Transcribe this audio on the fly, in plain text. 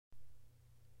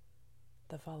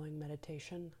The following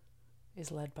meditation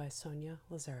is led by Sonia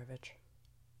Lazarevich.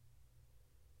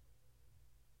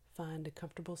 Find a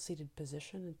comfortable seated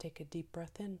position and take a deep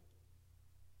breath in.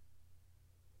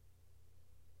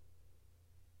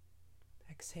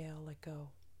 Exhale, let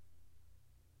go.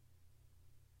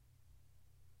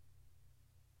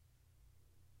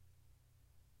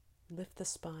 Lift the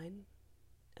spine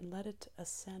and let it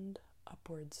ascend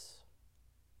upwards.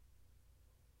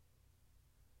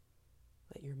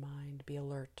 Let your mind be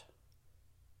alert.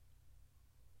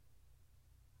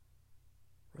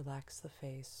 Relax the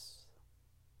face,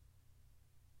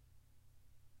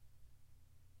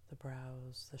 the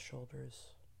brows, the shoulders.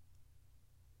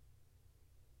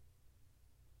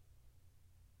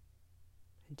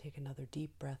 And take another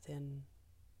deep breath in.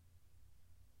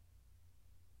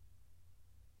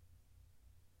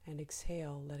 And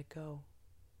exhale, let it go.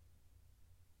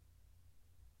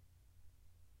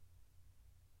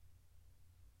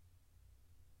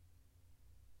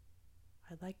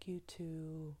 I'd like you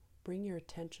to bring your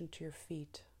attention to your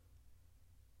feet.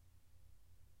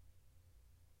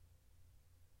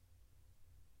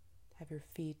 Have your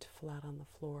feet flat on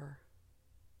the floor.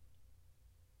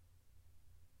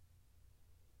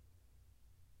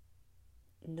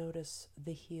 Notice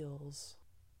the heels.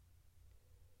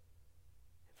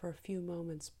 For a few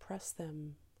moments, press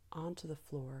them onto the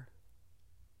floor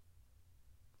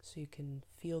so you can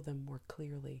feel them more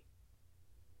clearly.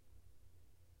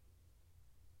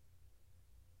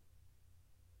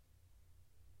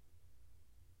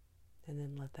 And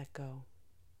then let that go.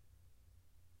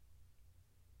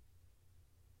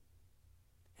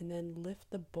 And then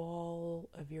lift the ball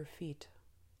of your feet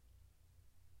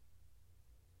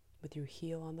with your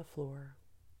heel on the floor.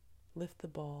 Lift the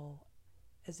ball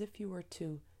as if you were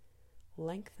to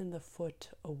lengthen the foot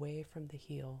away from the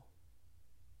heel,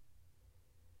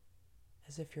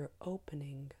 as if you're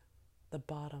opening the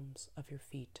bottoms of your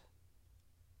feet.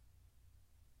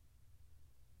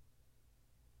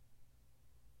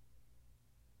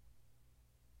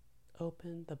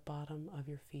 Open the bottom of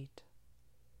your feet.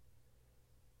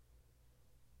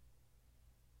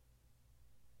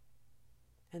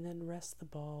 And then rest the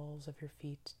balls of your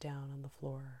feet down on the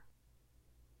floor.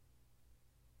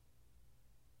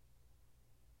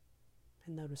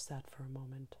 And notice that for a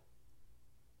moment.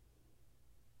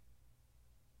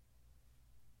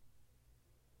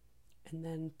 And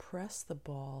then press the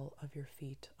ball of your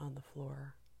feet on the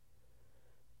floor.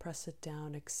 Press it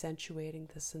down, accentuating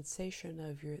the sensation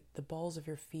of the balls of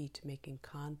your feet making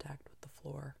contact with the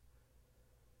floor.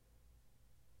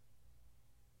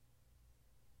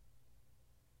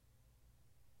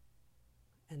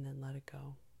 And then let it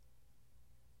go.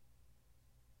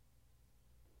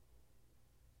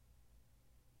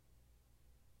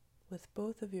 With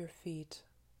both of your feet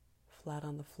flat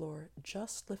on the floor,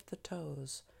 just lift the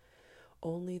toes.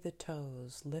 Only the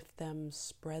toes. Lift them,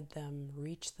 spread them,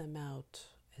 reach them out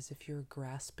as if you're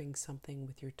grasping something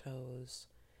with your toes.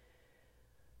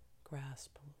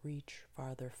 Grasp, reach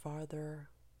farther, farther,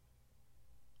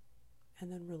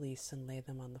 and then release and lay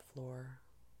them on the floor.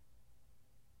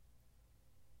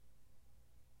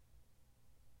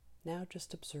 Now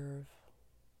just observe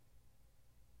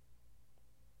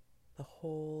the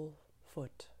whole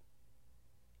foot,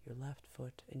 your left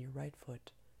foot and your right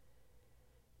foot,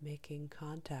 making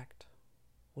contact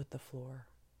with the floor.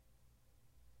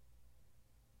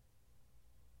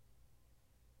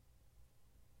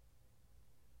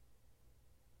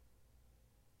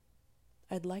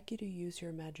 I'd like you to use your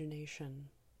imagination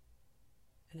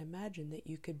and imagine that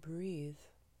you could breathe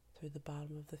through the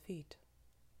bottom of the feet.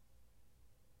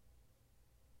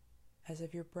 As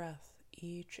of your breath,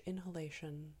 each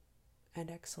inhalation and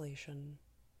exhalation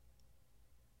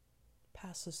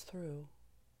passes through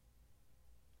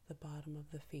the bottom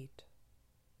of the feet.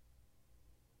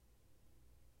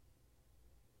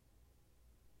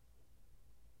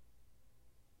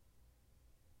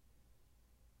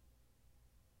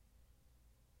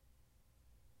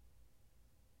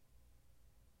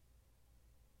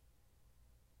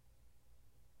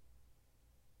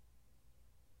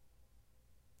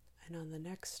 And on the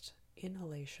next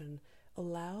inhalation,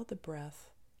 allow the breath,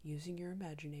 using your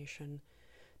imagination,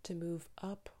 to move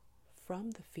up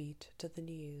from the feet to the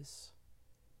knees.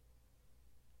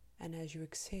 And as you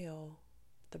exhale,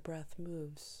 the breath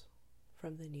moves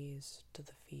from the knees to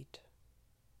the feet.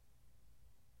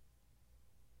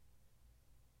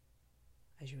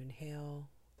 As you inhale,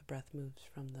 the breath moves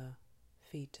from the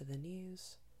feet to the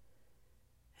knees.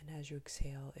 And as you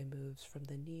exhale, it moves from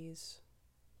the knees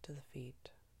to the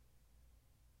feet.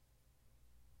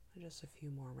 And just a few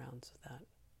more rounds of that.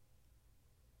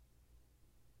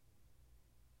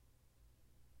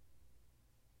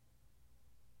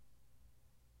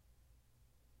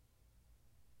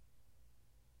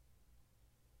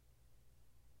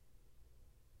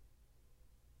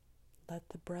 let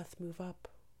the breath move up.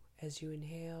 As you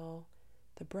inhale,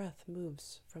 the breath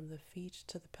moves from the feet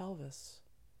to the pelvis.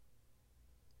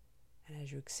 And as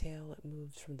you exhale, it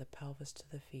moves from the pelvis to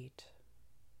the feet.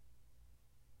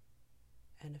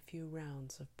 And a few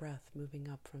rounds of breath moving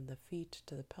up from the feet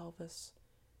to the pelvis.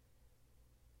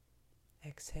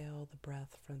 Exhale the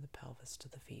breath from the pelvis to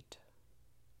the feet.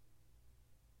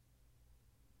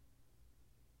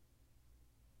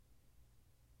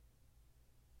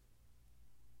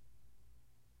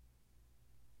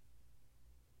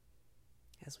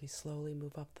 As we slowly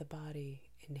move up the body,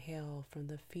 inhale from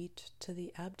the feet to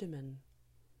the abdomen.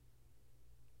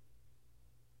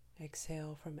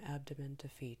 Exhale from abdomen to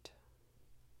feet.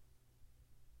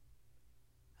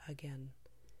 Again,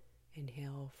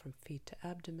 inhale from feet to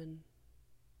abdomen.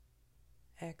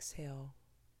 Exhale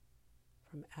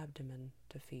from abdomen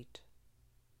to feet.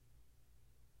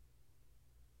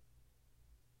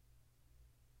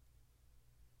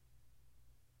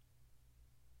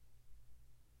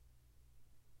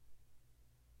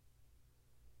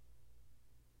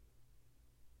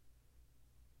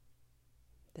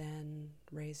 Then,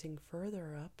 raising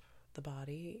further up the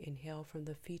body, inhale from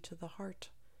the feet to the heart,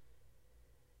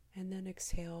 and then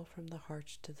exhale from the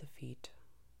heart to the feet.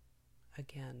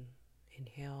 Again,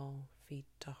 inhale feet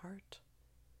to heart,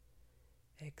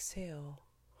 exhale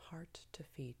heart to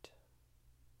feet.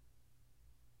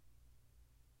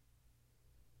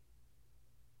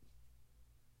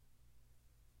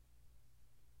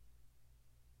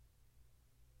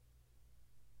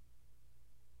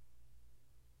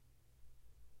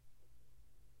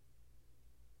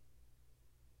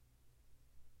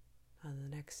 On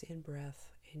the next in-breath,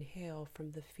 inhale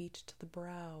from the feet to the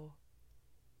brow.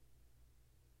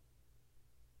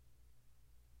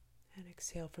 And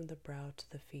exhale from the brow to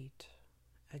the feet.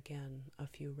 Again, a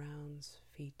few rounds,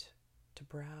 feet to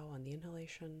brow on the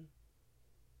inhalation.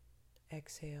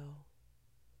 Exhale,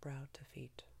 brow to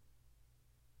feet.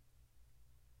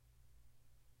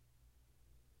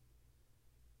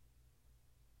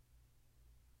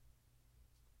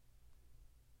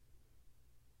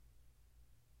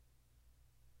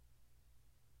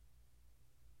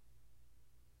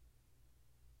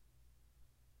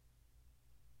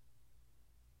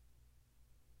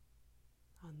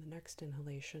 On the next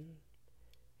inhalation,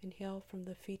 inhale from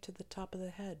the feet to the top of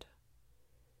the head.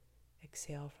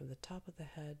 Exhale from the top of the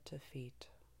head to feet.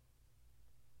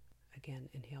 Again,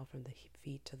 inhale from the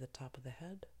feet to the top of the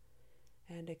head,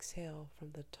 and exhale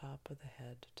from the top of the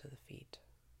head to the feet.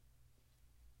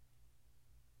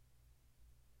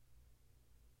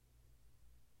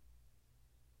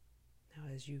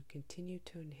 Now, as you continue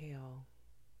to inhale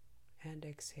and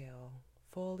exhale,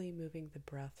 fully moving the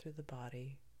breath through the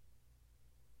body,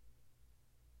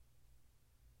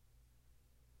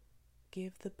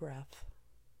 give the breath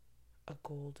a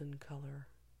golden color.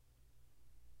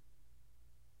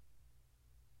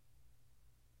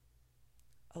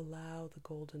 Allow the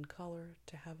golden color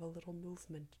to have a little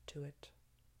movement to it,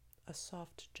 a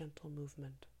soft, gentle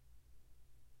movement.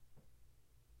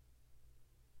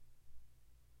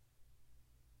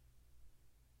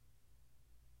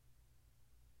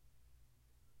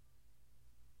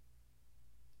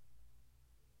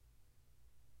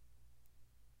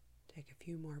 Take a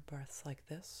few more breaths like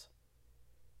this,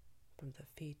 from the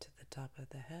feet to the top of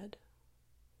the head.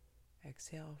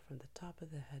 Exhale from the top of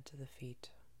the head to the feet.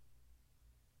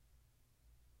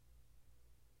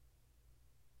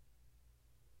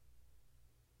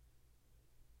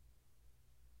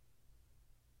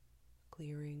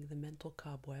 Clearing the mental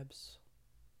cobwebs.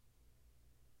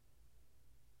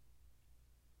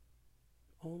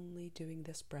 Only doing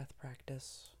this breath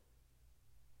practice.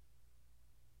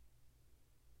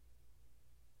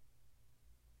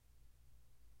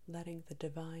 Letting the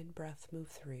divine breath move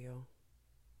through you.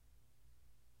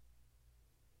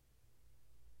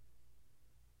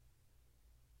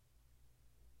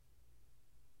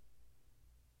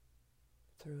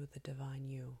 Through the divine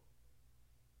you.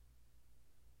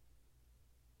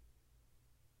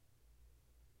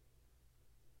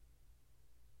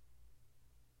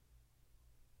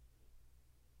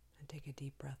 And take a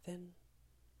deep breath in.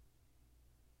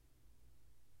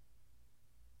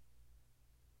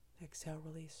 Exhale,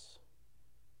 release.